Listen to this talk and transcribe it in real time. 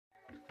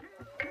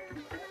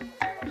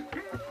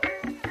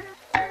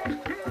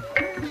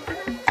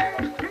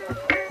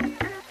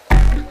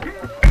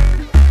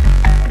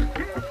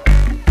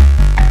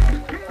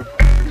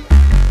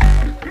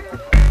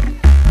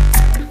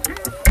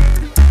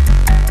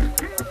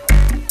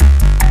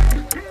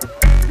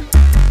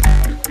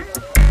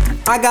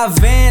I got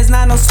Vans,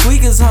 not no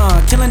squeakers,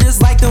 huh? Killing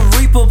just like the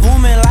Reaper,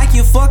 booming like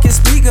your fucking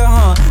speaker,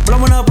 huh?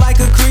 Blowing up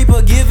like a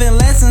creeper, giving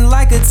lessons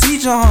like a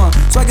teacher, huh?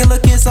 Swagger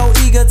looking so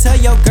eager, tell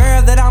your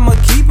girl that I'm a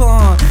keeper,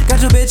 huh?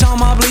 Got your bitch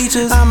on my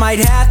bleachers, I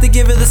might have to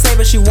give her the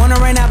saber. She want it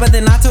right now, but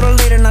then I told her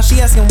later. Now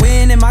she asking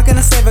when am I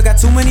gonna save her? Got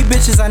too many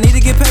bitches, I need to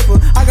get paper.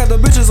 I got the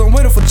bitches, I'm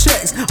waiting for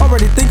checks.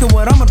 Already thinking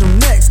what I'ma do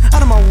next. Out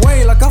of my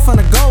way like I'm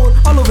finna gold.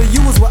 All over you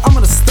is what I'm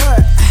gonna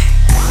stud.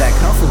 That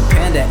KungFu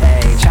Panda,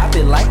 ayy, chop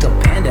it like a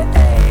panda,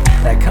 ayy.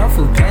 That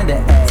KungFu Panda,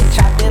 ayy,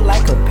 chop it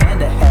like a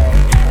panda,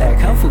 ayy. That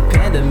KungFu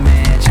Panda,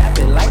 man, chop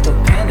it like a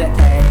panda,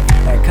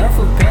 ayy. That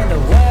KungFu Panda,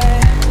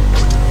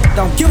 what?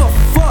 Don't give a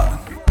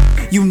fuck,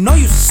 you know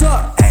you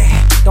suck,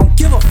 ayy. Don't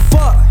give a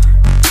fuck,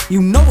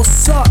 you know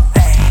what's up,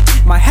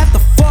 ayy. Might have to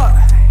fuck,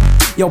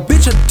 yo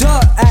bitch a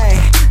duck,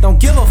 ayy. Don't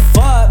give a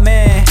fuck,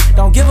 man,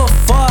 don't give a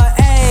fuck,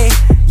 ayy.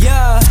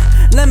 Yeah,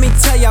 let me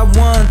tell y'all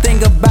one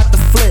thing about the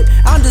flip.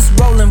 I'm just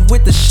rolling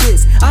with the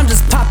shits, I'm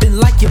just popping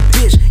like your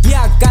bitch.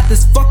 Yeah, I got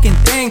this fucking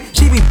thing,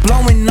 she be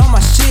blowing on my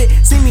shit.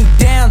 See me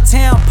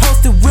downtown,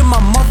 posted with my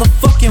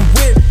motherfucking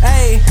whip,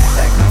 ayy.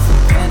 That KungFu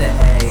Panda,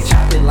 ayy,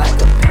 chop it like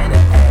a panda,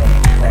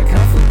 ayy. That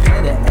KungFu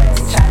Panda,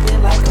 ayy, chop it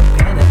like a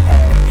panda,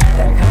 ayy.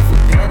 That KungFu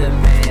Panda,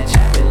 man,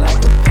 chop it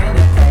like a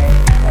panda, ayy.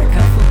 That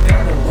KungFu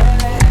Panda,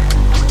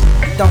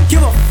 what? Don't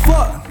give a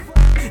fuck,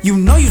 you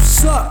know you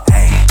suck,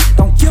 ayy.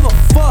 Don't give a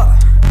fuck,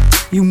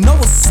 you know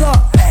what's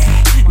up,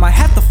 ayy. Might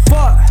have to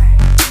fuck,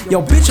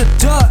 yo bitch a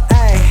duck,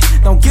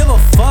 ayy. Don't give a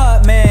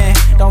fuck, man,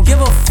 don't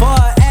give a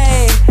fuck,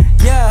 ayy.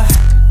 Yeah.